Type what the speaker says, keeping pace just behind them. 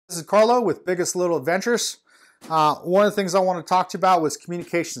This is Carlo with Biggest Little Adventures. One of the things I want to talk to you about was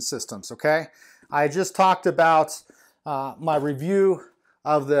communication systems, okay? I just talked about my review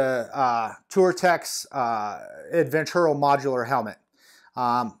of the TourTex Adventural Modular Helmet.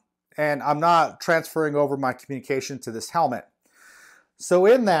 And I'm not transferring over my communication to this helmet. So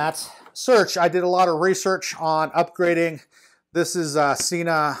in that search, I did a lot of research on upgrading. This is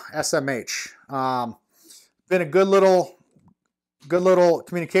Sena SMH. Been a good little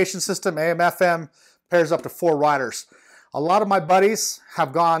communication system. AM/FM pairs up to 4 riders. A lot of my buddies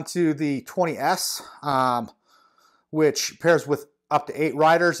have gone to the 20S, which pairs with up to 8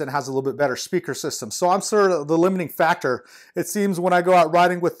 riders and has a little bit better speaker system. So I'm sort of the limiting factor. It seems when I go out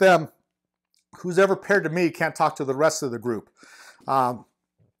riding with them, who's ever paired to me can't talk to the rest of the group.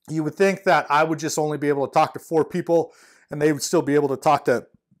 You would think that I would just only be able to talk to 4 people and they would still be able to talk to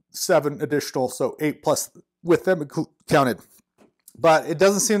 7 additional, so 8 plus with them counted. But it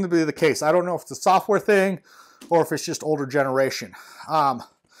doesn't seem to be the case. I don't know if it's a software thing or if it's just older generation. I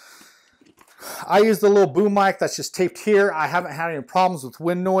use the little boom mic that's just taped here. I haven't had any problems with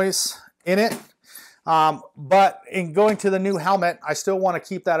wind noise in it. But in going to the new helmet, I still want to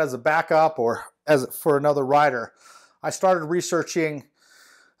keep that as a backup or as for another rider. I started researching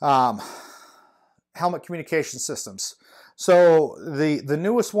helmet communication systems. So the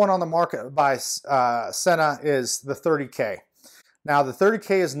newest one on the market by Sena is the 30K. Now the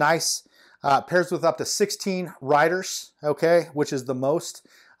 30K is nice. Pairs with up to 16 riders, okay, which is the most.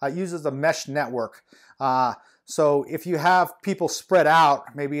 It uses a mesh network. So if you have people spread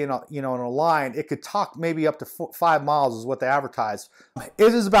out, maybe in a line, it could talk maybe up to 5 miles is what they advertise.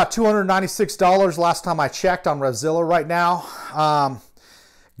 It is about $296 last time I checked on Revzilla right now.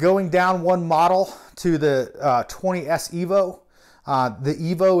 Going down one model to the 20S Evo. The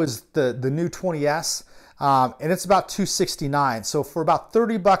Evo is the new 20S. And it's about $269. So for about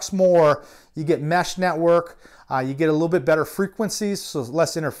 30 bucks more, you get mesh network. You get a little bit better frequencies, so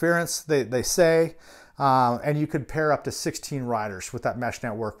less interference, they say. And you could pair up to 16 riders with that mesh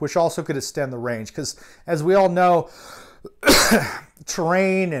network, which also could extend the range. Because as we all know,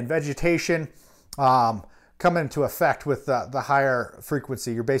 terrain and vegetation come into effect with the higher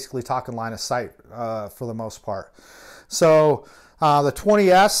frequency. You're basically talking line of sight for the most part. So the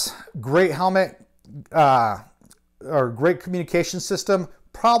 20S, great helmet. Or great communication system,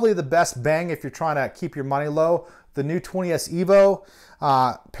 probably the best bang if you're trying to keep your money low. The new 20S Evo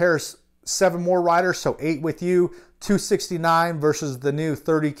pairs 7 more riders, so 8 with you, $269 versus the new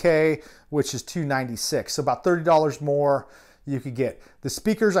 30K, which is $296. So about $30 more you could get. The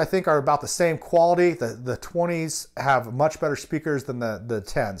speakers I think are about the same quality. The 20s have much better speakers than the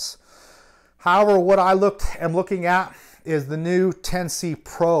 10s. However, what I am looking at is the new 10C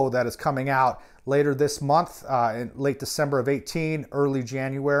Pro that is coming out later this month, in late December of 18, early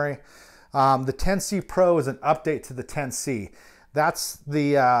January. The 10C Pro is an update to the 10C. That's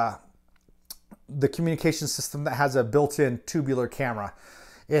the communication system that has a built-in tubular camera.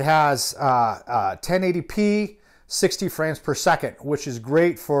 It has 1080p, 60 frames per second, which is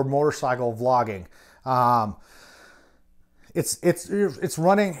great for motorcycle vlogging. It's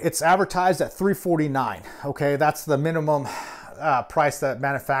advertised at $349. Okay, that's the minimum price that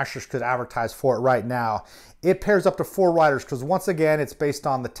manufacturers could advertise for it right now. It pairs up to 4 riders because once again it's based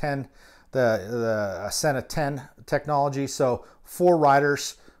on the Sena 10 technology. So 4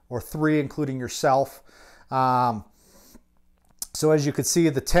 riders or 3 including yourself. So as you can see,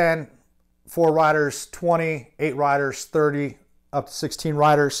 the 10, 4 riders, 20, 8 riders, 30, up to 16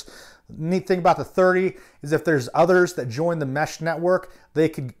 riders. Neat thing about the 30 is if there's others that join the mesh network, they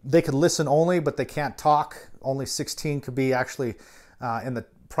could listen only, but they can't talk. Only 16 could be actually in the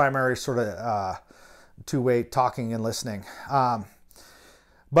primary sort of two-way talking and listening.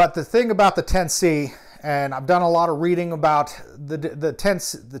 But the thing about the 10C, and I've done a lot of reading about the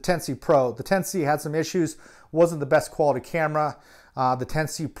 10C Pro. The 10C had some issues, wasn't the best quality camera. The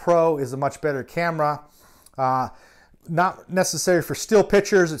 10C Pro is a much better camera. Not necessary for still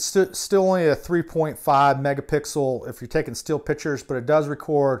pictures. It's still only a 3.5 megapixel if you're taking still pictures, but it does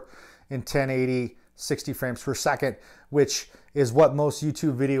record in 1080, 60 frames per second, which is what most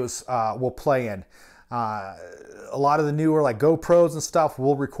YouTube videos will play in. A lot of the newer like GoPros and stuff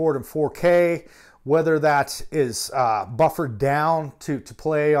will record in 4K, whether that is buffered down to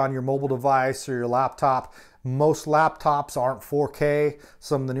play on your mobile device or your laptop. Most laptops aren't 4K.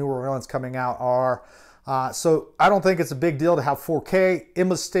 Some of the newer ones coming out are. So I don't think it's a big deal to have 4K.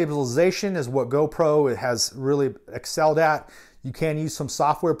 Image stabilization is what GoPro has really excelled at. You can use some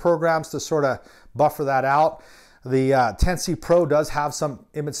software programs to sort of buffer that out. The 10C Pro does have some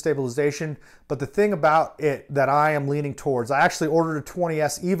image stabilization, but the thing about it that I am leaning towards, I actually ordered a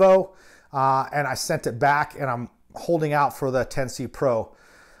 20S Evo and I sent it back, and I'm holding out for the 10C Pro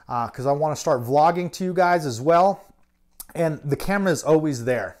because I want to start vlogging to you guys as well. And the camera is always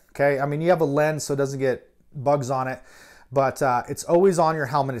there, okay? I mean, you have a lens so it doesn't get bugs on it, but it's always on your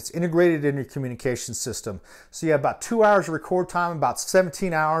helmet. It's integrated in your communication system. So you have about 2 hours of record time, about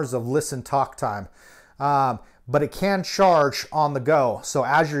 17 hours of listen talk time. But it can charge on the go. So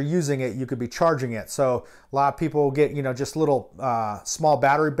as you're using it, you could be charging it. So a lot of people get, you know, just little small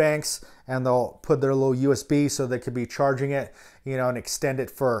battery banks, and they'll put their little USB so they could be charging it, you know, and extend it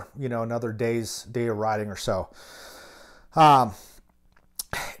for, you know, another day of riding or so.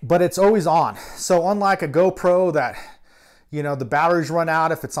 But it's always on. So unlike a GoPro that, you know, the batteries run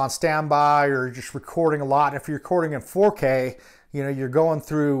out if it's on standby or just recording a lot. If you're recording in 4K, you know, you're going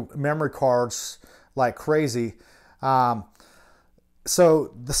through memory cards like crazy.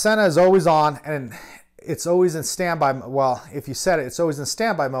 So the Sena is always on, and it's always in standby. Well, if you set it, it's always in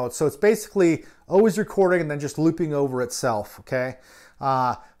standby mode. So it's basically always recording and then just looping over itself, okay?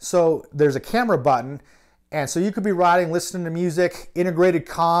 So there's a camera button, and so you could be riding, listening to music, integrated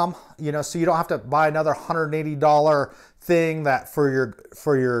comm, you know, so you don't have to buy another $180 thing that for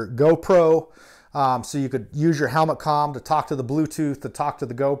your GoPro. So you could use your helmet comm to talk to the Bluetooth, to talk to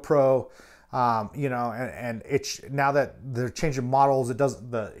the GoPro. You know, and it's now that they're changing models, it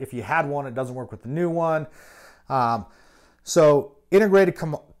doesn't, if you had one, it doesn't work with the new one. So integrated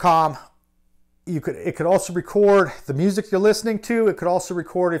comm, it could also record the music you're listening to. It could also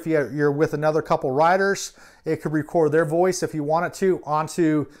record if you're with another couple riders. It could record their voice if you want it to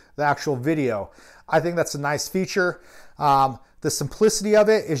onto the actual video. I think that's a nice feature. The simplicity of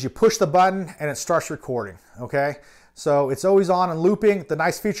it is you push the button and it starts recording, okay? So it's always on and looping. The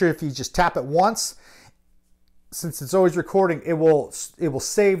nice feature, if you just tap it once, since it's always recording, it will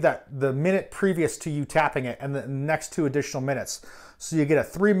save the minute previous to you tapping it and the next 2 additional minutes. So you get a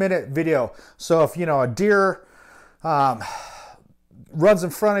 3-minute video. So if, you know, a deer runs in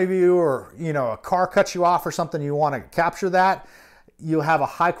front of you, or, you know, a car cuts you off or something, you want to capture that, you'll have a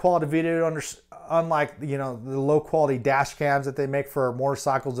high quality video, unlike, you know, the low quality dash cams that they make for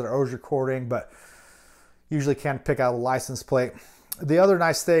motorcycles that are always recording, but usually can't pick out a license plate. The other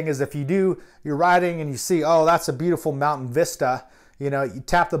nice thing is if you're riding and you see, oh, that's a beautiful mountain vista, you know, you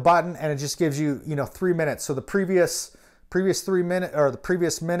tap the button and it just gives you, you know, 3 minutes. So the previous 3 minutes, or the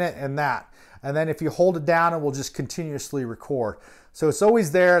previous minute, and that. And then if you hold it down, it will just continuously record. So it's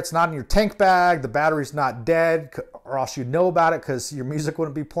always there. It's not in your tank bag. The battery's not dead, or else you'd know about it because your music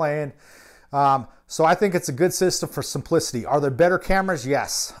wouldn't be playing. So I think it's a good system for simplicity. Are there better cameras?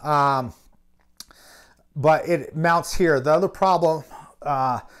 Yes. But it mounts here. The other problem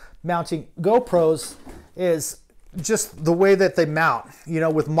mounting GoPros is just the way that they mount. You know,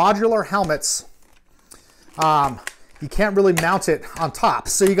 with modular helmets, you can't really mount it on top.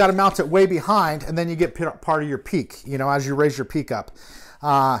 So you got to mount it way behind, and then you get part of your peak, you know, as you raise your peak up.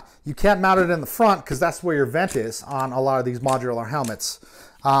 You can't mount it in the front because that's where your vent is on a lot of these modular helmets.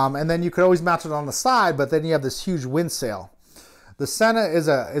 And then you could always mount it on the side, but then you have this huge wind sail. The Sena is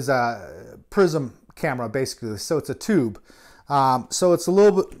a prism camera, basically, so it's a tube. So it's a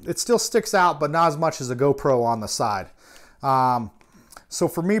little bit, it still sticks out, but not as much as a GoPro on the side. So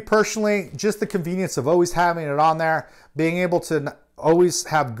for me personally, just the convenience of always having it on there, being able to always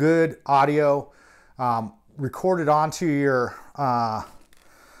have good audio recorded onto your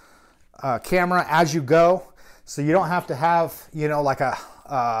camera as you go, so you don't have to have, you know, like a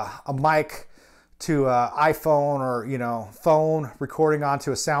mic to an iPhone or, you know, phone recording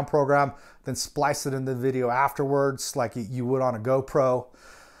onto a sound program, then splice it into the video afterwards like you would on a GoPro.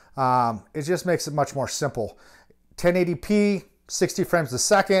 It just makes it much more simple. 1080p, 60 frames a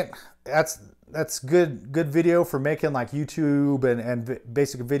second. That's good video for making like YouTube and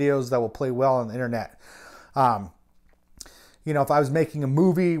basic videos that will play well on the internet. You know, if I was making a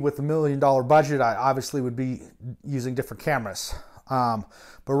movie with $1 million budget, I obviously would be using different cameras.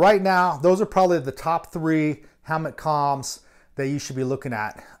 But right now, those are probably the top 3 helmet comms that you should be looking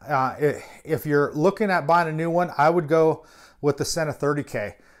at. If you're looking at buying a new one, I would go with the Sena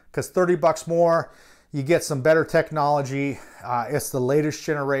 30K, because 30 bucks more, you get some better technology. It's the latest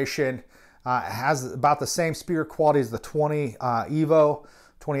generation. It has about the same speaker quality as the 20S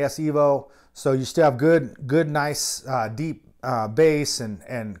Evo. So you still have good, nice, deep bass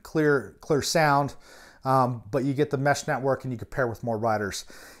and clear sound. But you get the mesh network and you can pair with more riders.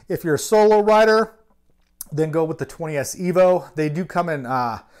 If you're a solo rider, then go with the 20S Evo. They do come in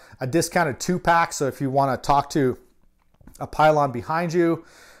a discounted 2-pack. So if you want to talk to a pylon behind you,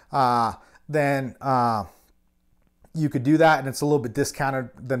 then you could do that, and it's a little bit discounted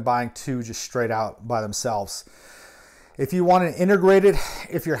than buying two just straight out by themselves. If you want an integrated,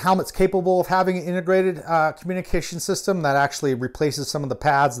 if your helmet's capable of having an integrated communication system that actually replaces some of the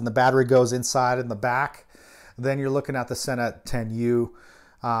pads and the battery goes inside in the back, then you're looking at the Sena 10U,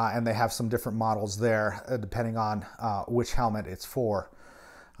 and they have some different models there depending on which helmet it's for.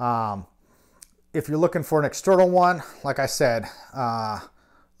 If you're looking for an external one, like I said,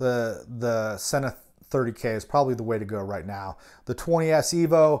 the Sena 30K is probably the way to go right now. The 20S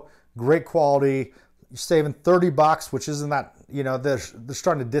Evo, great quality. You're saving 30 bucks, which isn't that, you know, they're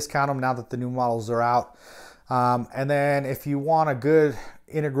starting to discount them now that the new models are out. And then if you want a good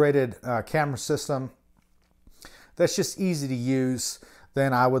integrated camera system that's just easy to use,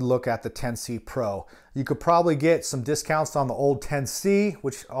 then I would look at the 10C Pro. You could probably get some discounts on the old 10C,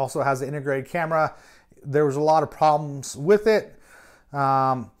 which also has an integrated camera. There was a lot of problems with it,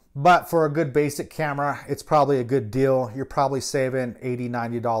 but for a good basic camera, it's probably a good deal. You're probably saving $80,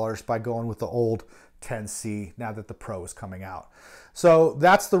 $90 by going with the old 10C now that the Pro is coming out. So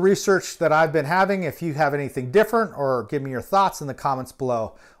that's the research that I've been having. If you have anything different, or give me your thoughts in the comments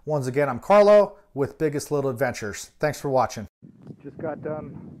below. Once again, I'm Carlo with Biggest Little Adventures. Thanks for watching. Just got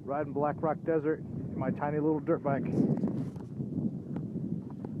done riding Black Rock Desert in my tiny little dirt bike.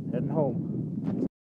 Heading home.